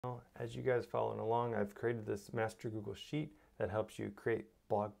As you guys following along, I've created this master Google Sheet that helps you create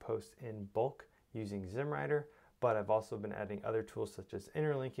blog posts in bulk using ZimWriter, but I've also been adding other tools such as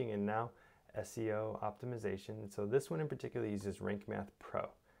interlinking and now SEO optimization. So this one in particular uses RankMath Pro.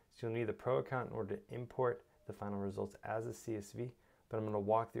 So you'll need the Pro account in order to import the final results as a CSV, but I'm going to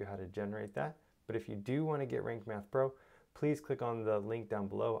walk through how to generate that. But if you do want to get RankMath Pro, please click on the link down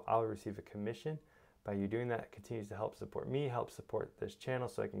below. I'll receive a commission. By you doing that, it continues to help support me, help support this channel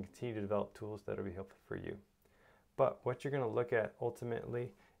so I can continue to develop tools that will be helpful for you. But what you're going to look at ultimately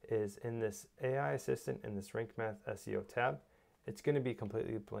is in this AI assistant in this RankMath SEO tab, it's going to be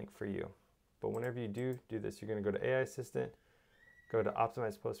completely blank for you. But whenever you do this, you're going to go to AI assistant, go to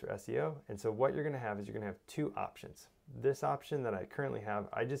optimize posts for SEO. And so what you're going to have is you're going to have two options. This option that I currently have,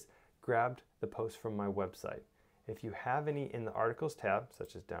 I just grabbed the post from my website. If you have any in the articles tab,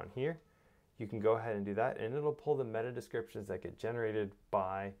 such as down here, you can go ahead and do that, and it'll pull the meta descriptions that get generated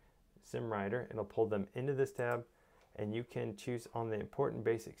by ZimWriter. It'll pull them into this tab, and you can choose on the important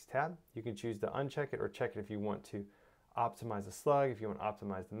basics tab. You can choose to uncheck it or check it if you want to optimize a slug, if you want to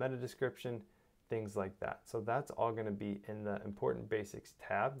optimize the meta description, things like that. So that's all going to be in the important basics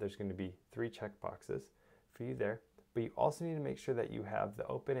tab. There's going to be 3 checkboxes for you there, but you also need to make sure that you have the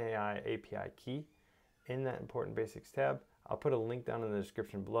OpenAI API Key in that important basics tab. I'll put a link down in the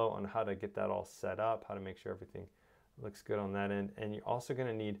description below on how to get that all set up, how to make sure everything looks good on that end. And you're also going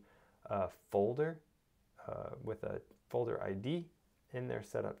to need a folder with a folder ID in there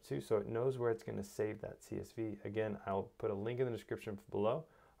set up too, so it knows where it's going to save that CSV. Again, I'll put a link in the description below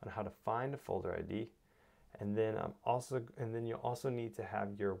on how to find a folder ID. And then you'll also need to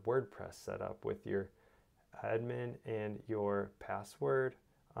have your WordPress set up with your admin and your password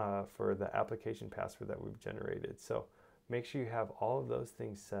for the application password that we've generated. So make sure you have all of those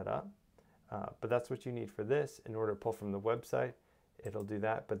things set up, but that's what you need for this. In order to pull from the website, it'll do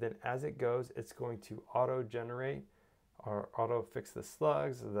that. But then as it goes, it's going to auto-generate or auto-fix the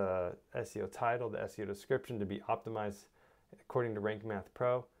slugs, the SEO title, the SEO description to be optimized according to RankMath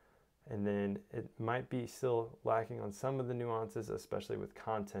Pro. And then it might be still lacking on some of the nuances, especially with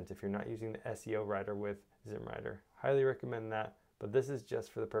content if you're not using the SEO writer with ZimWriter. Highly recommend that, but this is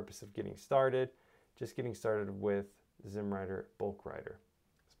just for the purpose of getting started, with ZimWriter bulk writer.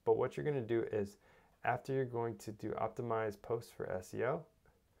 But what you're going to do is, after you're going to do optimize posts for SEO,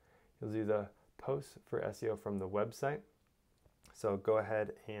 you'll do the posts for SEO from the website. So go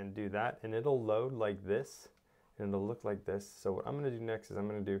ahead and do that, and it'll load like this, and it'll look like this. So what I'm going to do next is I'm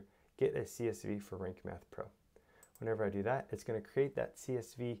going to do get a CSV for RankMath Pro. Whenever I do that, it's going to create that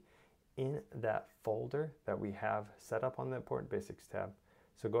CSV in that folder that we have set up on the important basics tab.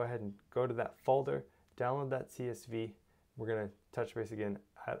 So go ahead and go to that folder, download that CSV. We're going to touch base again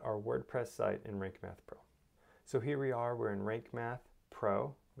at our WordPress site in RankMath Pro. So here we are, we're in RankMath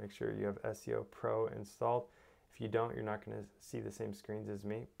Pro. Make sure you have SEO Pro installed. If you don't, you're not going to see the same screens as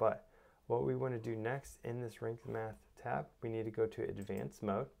me. But what we want to do next in this RankMath tab, we need to go to advanced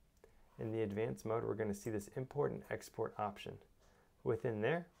mode. In the advanced mode, we're going to see this import and export option. Within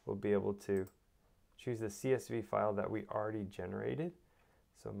there, we'll be able to choose the CSV file that we already generated.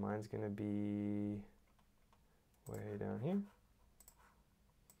 So mine's going to be way down here.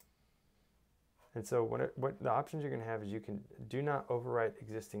 And so what the options you're going to have is you can do not overwrite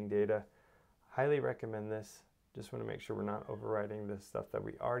existing data. Highly recommend this. Just want to make sure we're not overwriting the stuff that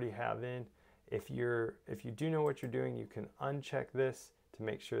we already have in. If you do know what you're doing, you can uncheck this to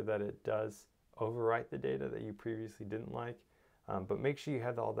make sure that it does overwrite the data that you previously didn't like. But make sure you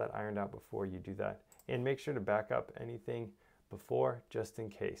have all that ironed out before you do that. And make sure to back up anything before, just in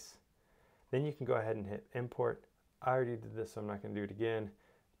case. Then you can go ahead and hit import. I already did this, so I'm not going to do it again.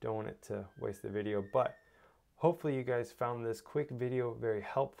 Don't want it to waste the video, but hopefully you guys found this quick video very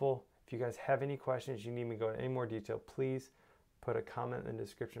helpful. If you guys have any questions, you need me to go into any more detail, please put a comment in the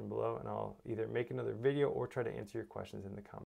description below, and I'll either make another video or try to answer your questions in the comments.